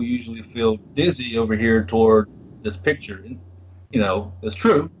 people usually feel dizzy over here toward this picture. And, it's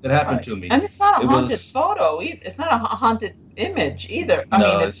true. It happened to me. And it's not a haunted photo either. It's not a haunted image either. I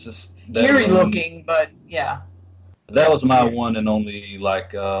No, mean, it's just eerie looking, but yeah. That was my one and only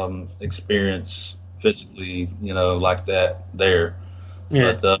experience physically, like that there.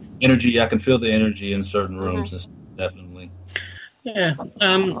 Yeah. But the energy, I can feel the energy in certain rooms, definitely. Yeah,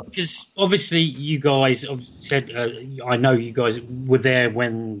 because obviously you guys said, I know you guys were there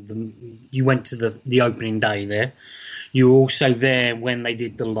when you went to the opening day there. You were also there when they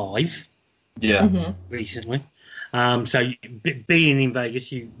did the live. Yeah. Recently. So being in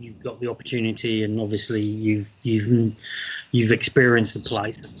Vegas, you got the opportunity, and obviously you've experienced the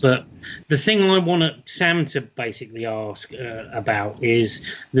place. But the thing I want Sam to basically ask about is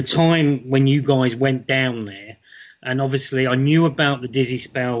the time when you guys went down there. And obviously, I knew about the dizzy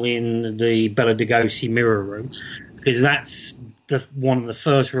spell in the Bela Lugosi mirror room, because that's one of the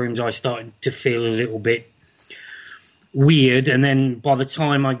first rooms I started to feel a little bit weird. And then by the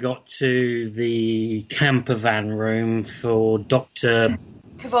time I got to the camper van room for Dr.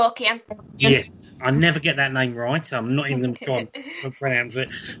 Kevorkian. Yes, I never get that name right. I'm not even going to try and pronounce it.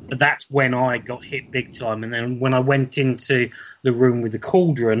 But that's when I got hit big time. And then when I went into the room with the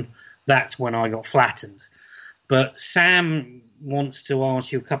cauldron, that's when I got flattened. But Sam wants to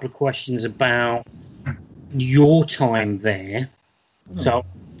ask you a couple of questions about your time there. So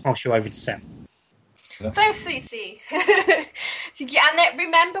I'll show over to Sam. So, Cece, and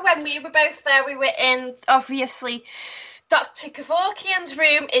remember when we were both there, we were in, obviously, Dr. Kevorkian's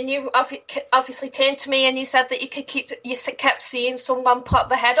room, and you obviously turned to me and you said that you kept seeing someone pop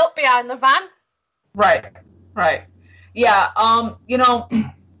their head up behind the van. Right. Yeah,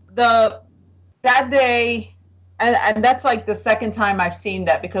 that day... And that's like the second time I've seen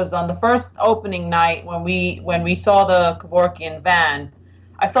that, because on the first opening night when we saw the Kevorkian van,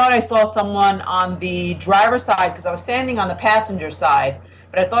 I thought I saw someone on the driver's side, because I was standing on the passenger side,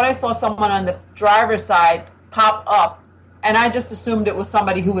 but I thought I saw someone on the driver's side pop up, and I just assumed it was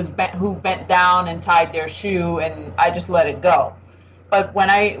somebody who bent down and tied their shoe, and I just let it go. But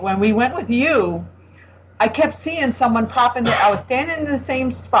when we went with you, I kept seeing someone pop in there. I was standing in the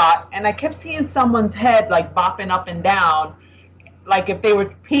same spot, and I kept seeing someone's head like bopping up and down, like if they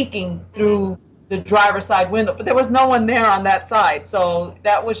were peeking through the driver's side window. But there was no one there on that side, so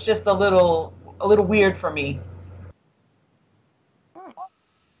that was just a little weird for me.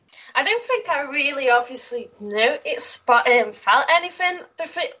 I don't think I really obviously felt anything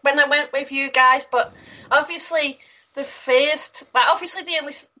when I went with you guys, but obviously. The first, obviously the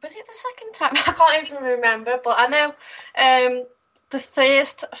only, was it the second time? I can't even remember, but I know the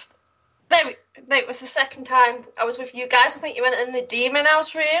first, no, it was the second time I was with you guys. I think you went in the demon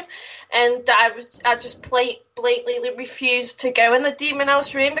house room, and I just blatantly refused to go in the demon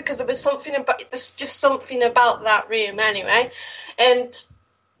house room because there's just something about that room anyway. And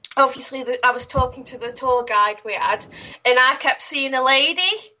obviously I was talking to the tour guide we had, and I kept seeing a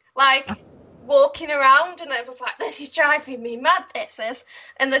lady, walking around, and I was like, this is driving me mad, this is.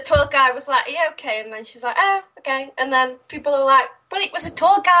 And the tour guide was like, are you okay? And then she's like, oh, okay. And then people are like, but it was a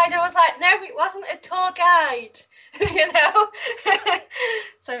tour guide. I was like, no, it wasn't a tour guide.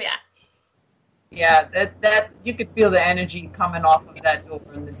 So yeah, that you could feel the energy coming off of that door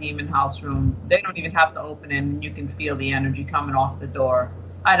in the demon house room. They don't even have to open it, and you can feel the energy coming off the door.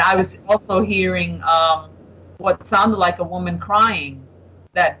 And I was also hearing what sounded like a woman crying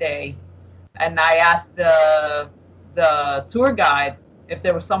that day. And I asked the tour guide if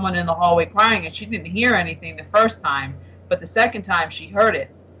there was someone in the hallway crying, and she didn't hear anything the first time, but the second time she heard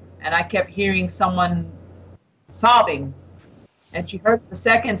it. And I kept hearing someone sobbing, and she heard it the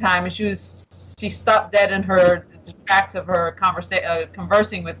second time, and she stopped dead in the tracks of her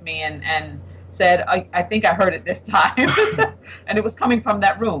conversing with me, and said, I think I heard it this time. And it was coming from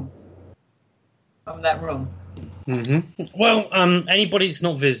that room. Mm-hmm. Well, anybody that's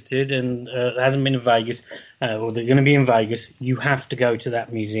not visited and hasn't been in Vegas, or they're going to be in Vegas, you have to go to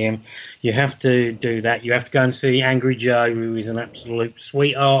that museum. You have to do that. You have to go and see Angry Joe, who is an absolute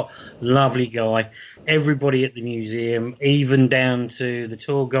sweetheart, lovely guy. Everybody at the museum, even down to the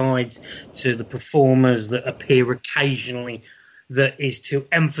tour guides, to the performers that appear occasionally, that is to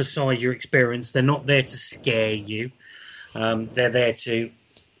emphasise your experience. They're not there to scare you. They're there to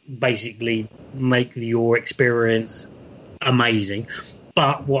basically make your experience amazing.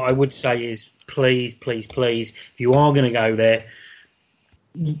 But what I would say is, please, if you are going to go there,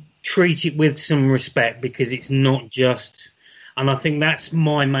 treat it with some respect, because it's not just... And I think that's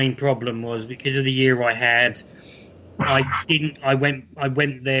my main problem, was because of the year I had, I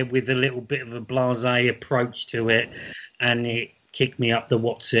went there with a little bit of a blasé approach to it, and it kicked me up the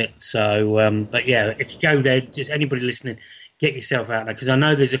what's it. So, but yeah, if you go there, just anybody listening, get yourself out there, because I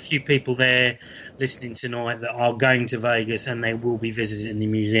know there's a few people there listening tonight that are going to Vegas and they will be visiting the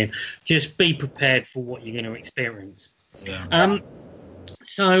museum. Just be prepared for what you're going to experience. Yeah.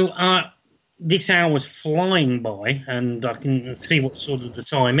 So this hour's flying by, and I can see what sort of the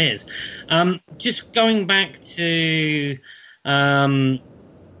time is. Just going back to,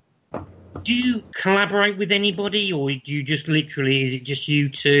 do you collaborate with anybody, or do you just literally, is it just you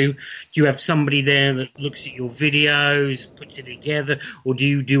two? Do you have somebody there that looks at your videos, puts it together, or do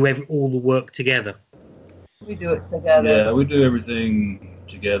you do all the work together? We do it together. Yeah, we do everything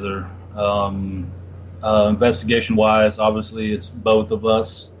together. Investigation-wise, obviously, it's both of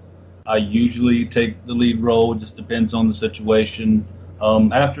us. I usually take the lead role. It just depends on the situation.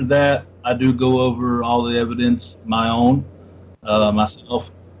 After that, I do go over all the evidence my own, myself,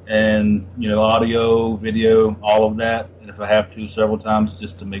 and audio, video, all of that. And if I have to, several times,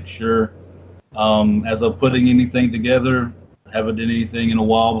 just to make sure. As I'm putting anything together, I haven't done anything in a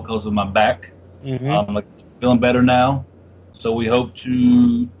while because of my back. Mm-hmm. I'm feeling better now, so we hope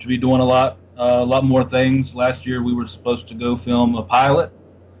to be doing a lot more things. Last year, we were supposed to go film a pilot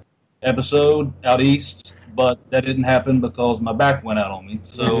episode out east, but that didn't happen because my back went out on me.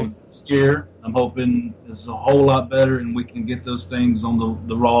 So this year, I'm hoping it's a whole lot better and we can get those things on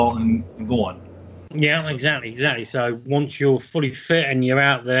the raw and going. Yeah, exactly. So once you're fully fit and you're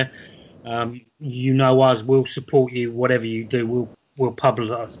out there, us, we'll support you, whatever you do. We'll publish,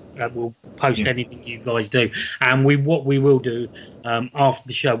 we'll post anything you guys do, and what we will do after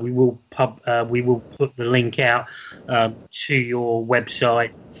the show, we will put the link out to your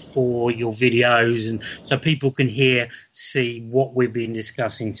website for your videos, and so people can see what we've been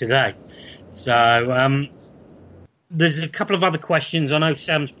discussing today. So there's a couple of other questions. I know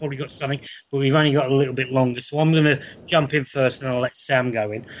Sam's probably got something, but we've only got a little bit longer, so I'm going to jump in first, and I'll let Sam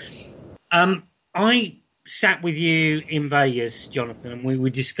go in. I sat with you in Vegas, Jonathon, and we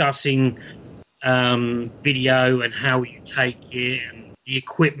were discussing video and how you take it and the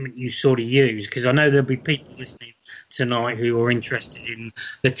equipment you sort of use, because I know there'll be people listening tonight who are interested in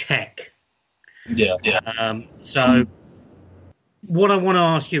the tech. Yeah. So what I want to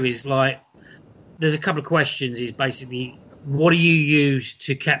ask you is, there's a couple of questions, is basically, what do you use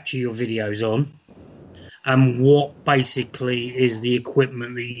to capture your videos on? And what basically is the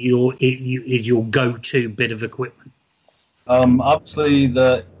equipment that is your go-to bit of equipment? Obviously,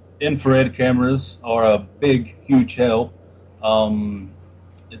 the infrared cameras are a big, huge help. I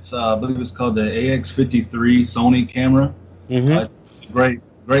believe it's called the AX53 Sony camera. Mm-hmm. It's a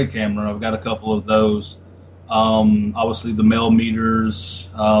great camera. I've got a couple of those. Obviously, the millimeters,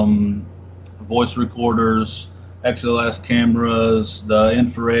 voice recorders, XLS cameras, the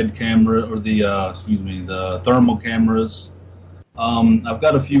infrared camera, or the thermal cameras. I've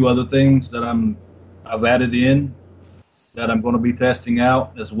got a few other things that I've added in that I'm going to be testing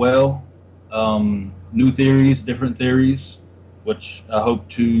out as well. New theories, different theories, which I hope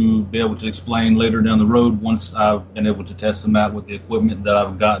to be able to explain later down the road once I've been able to test them out with the equipment that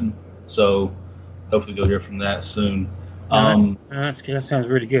I've gotten. So hopefully you'll hear from that soon. That's good. That sounds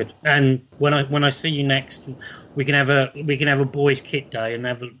really good. And when I see you next, we can have a boys' kit day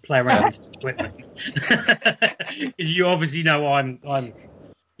and play around with this equipment. Because you obviously know I've got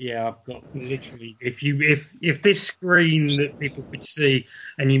literally. If this screen that people could see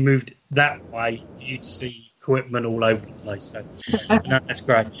and you moved that way, you'd see equipment all over the place. So that's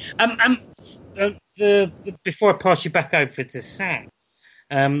great. Before I pass you back over to Sam,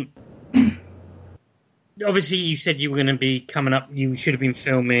 obviously, you said you were going to be coming up. You should have been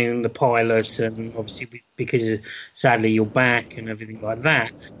filming the pilot, and obviously because sadly you're back and everything like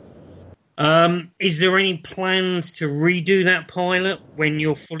that. Is there any plans to redo that pilot when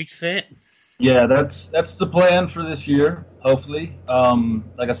you're fully fit? Yeah, that's the plan for this year. Hopefully,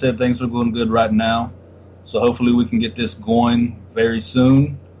 like I said, things are going good right now, so hopefully we can get this going very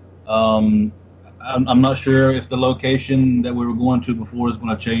soon. I'm not sure if the location that we were going to before is going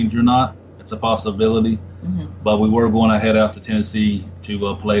to change or not. It's a possibility, but we were going to head out to Tennessee to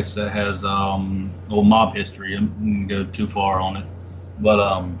a place that has mob history. I didn't go too far on it,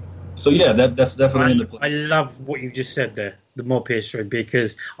 but so yeah, that's definitely in the plan. I love what you've just said there, the mob history,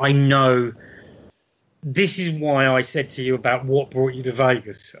 because I know this is why I said to you about what brought you to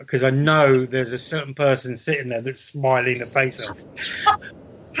Vegas, because I know there's a certain person sitting there that's smiling the face off,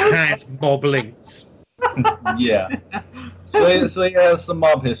 has mob links. Yeah, so yeah, some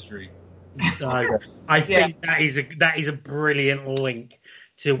mob history. So I think that is a brilliant link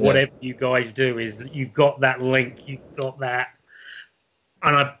to whatever you guys do. Is that you've got that link, you've got that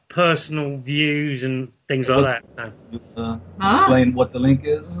personal views and things like that. No. Explain what the link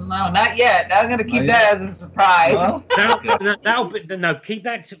is? No, not yet. I'm going to keep that as a surprise. That'll be, no, keep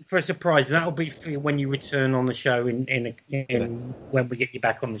that for a surprise. That'll be for when you return on the show in when we get you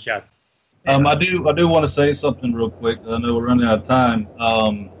back on the show. I do want to say something real quick. I know we're running out of time.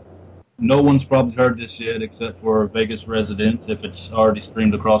 No one's probably heard this yet except for Vegas residents, if it's already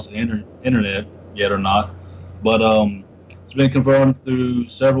streamed across the internet yet or not. But it's been confirmed through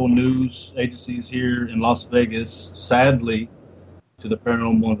several news agencies here in Las Vegas, sadly, to the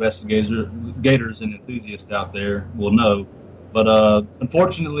paranormal investigators and enthusiasts out there will know. But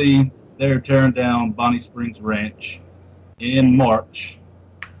unfortunately, they're tearing down Bonnie Springs Ranch in March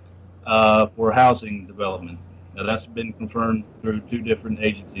for housing development. Now, that's been confirmed through 2 different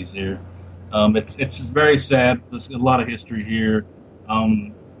agencies here. It's very sad. There's a lot of history here.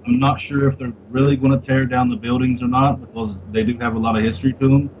 I'm not sure if they're really going to tear down the buildings or not, because they do have a lot of history to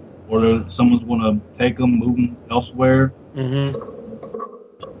them, or someone's going to take them, move them elsewhere. Mm-hmm.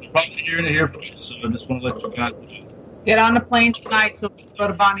 Probably hearing it here first, so I just want to let you guys know. Get on the plane tonight so we can go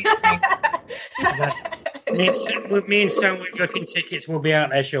to Bonnie Springs. Me and Sam, we're booking tickets. We'll be out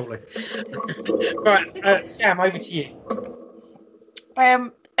there shortly. Right, Sam, over to you.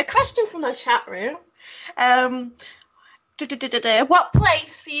 A question from the chat room. What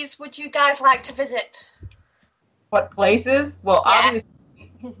places would you guys like to visit? What places? Well, obviously,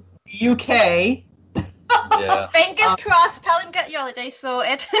 UK. Yeah. Fingers crossed. Tell him get your holiday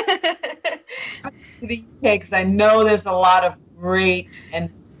sorted. To the UK, because I know there's a lot of great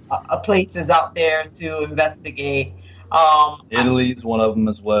and places out there to investigate. Italy's one of them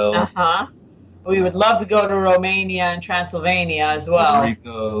as well. Uh-huh. We would love to go to Romania and Transylvania as well.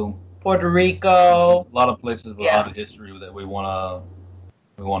 Puerto Rico. There's a lot of places with a lot of history that we want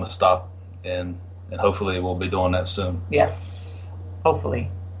to stop, and hopefully we'll be doing that soon. Yes,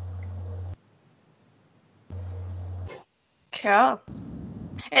 hopefully. Cool.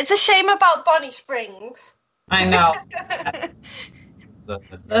 It's a shame about Bonnie Springs. I know.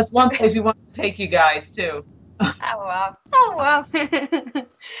 That's one place we want to take you guys to. Oh well.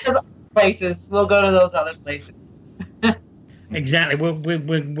 There's other places. We'll go to those other places. Exactly.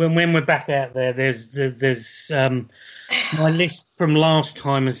 When we're back out there, there's my list from last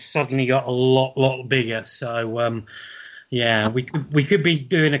time has suddenly got a lot bigger. So yeah, we could be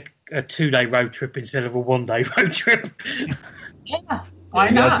doing a 2-day road trip instead of a 1-day road trip. Yeah. Why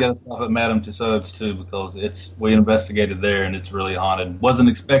not? You guys got to stop at Madame Tussauds too, because we investigated there and it's really haunted. Wasn't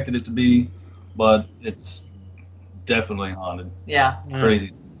expected it to be, but it's definitely haunted. Yeah.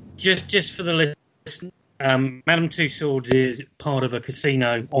 Crazy. Just for the list, Madame Tussauds is part of a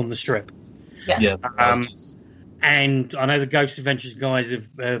casino on the Strip. Yeah. And I know the Ghost Adventures guys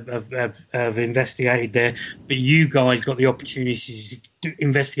have investigated there, but you guys got the opportunity to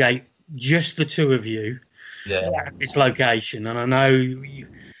investigate just the 2 of you at this location. And I know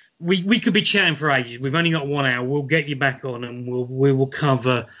we could be chatting for ages. We've only got 1 hour. We'll get you back on, and we will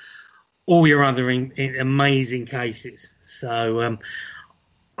cover all your other amazing cases. So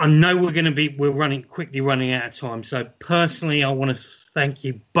I know we're quickly running out of time. So personally, I want to thank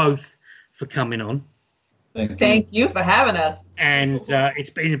you both for coming on. Thank you for having us. And it's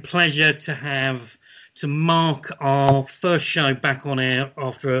been a pleasure to mark our first show back on air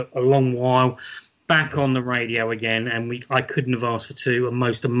after a long while, back on the radio again. And I couldn't have asked for 2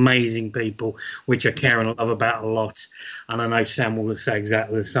 most amazing people, which I care and love about a lot. And I know Sam will say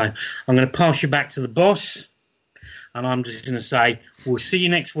exactly the same. I'm going to pass you back to the boss. And I'm just going to say, we'll see you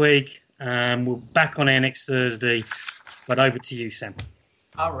next week. We're back on air next Thursday. But over to you, Sam.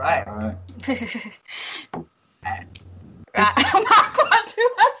 All right. Mark, what do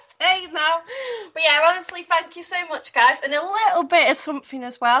I say now? But yeah, honestly, thank you so much, guys. And a little bit of something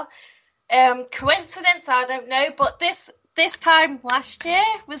as well. Coincidence, I don't know, but this time last year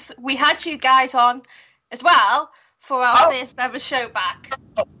we had you guys on as well for our first ever show back.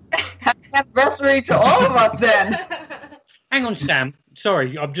 Happy anniversary to all of us then. Hang on, Sam.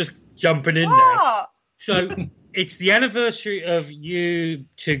 Sorry, I'm just jumping in now. So it's the anniversary of you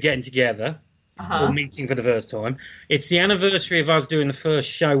 2 getting together, or meeting for the first time. It's the anniversary of us doing the first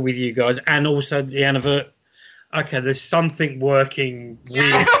show with you guys, and also the anniversary. Okay, there's something working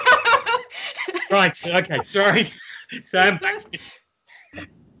weird. Right, okay, sorry. Sam, back to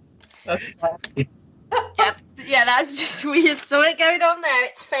you. Yeah, that's just weird. Something going on there.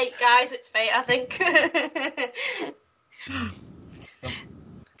 It's fate, guys. It's fate, I think.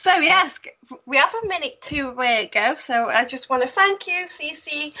 So, yes, we have a minute to go. So I just want to thank you,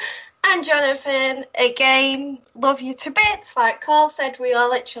 Cece and Jonathon. Again, love you to bits. Like Carl said, we are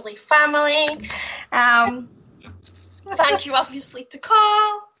literally family. Thank you, obviously, to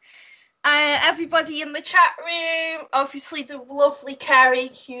Carl. Everybody in the chat room, obviously the lovely Carrie,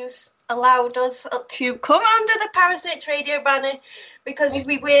 who's allowed us to come under the Parasearch Radio banner, because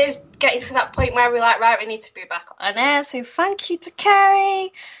we were getting to that point where we're like, right, we need to be back on air. So thank you to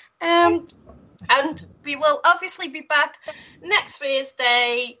Carrie. And we will obviously be back next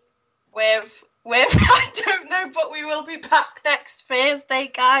Thursday with I don't know, but we will be back next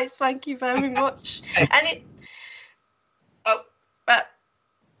Thursday, guys. Thank you very much.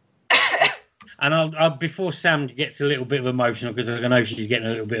 And I'll before Sam gets a little bit of emotional, because I know she's getting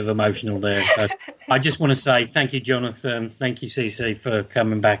a little bit of emotional there. So I just want to say thank you, Jonathon. Thank you, CC, for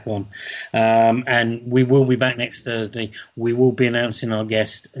coming back on. And we will be back next Thursday. We will be announcing our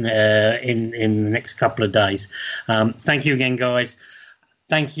guest in the next couple of days. Thank you again, guys.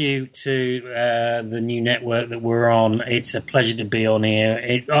 Thank you to the new network that we're on. It's a pleasure to be on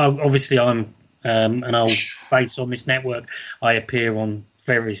here. Obviously, I'm an old face on this network. I appear on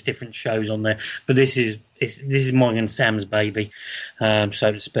various different shows on there, but this is mine and Sam's baby, so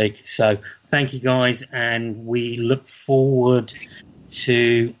to speak. So thank you, guys, and we look forward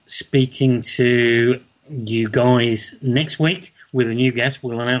to speaking to you guys next week with a new guest.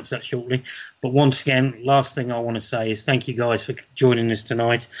 We'll announce that shortly. But once again, last thing I want to say is thank you guys for joining us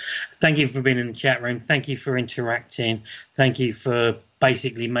tonight. Thank you for being in the chat room. Thank you for interacting. Thank you for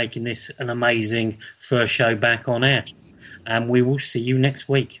basically making this an amazing first show back on air. And we will see you next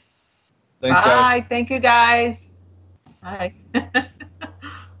week. Thanks, bye. Thank you, guys. Bye.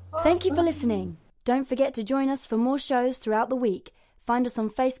 Thank you for listening. Don't forget to join us for more shows throughout the week. Find us on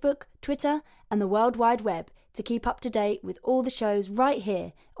Facebook, Twitter, and the World Wide Web to keep up to date with all the shows right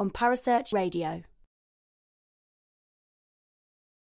here on Parasearch Radio.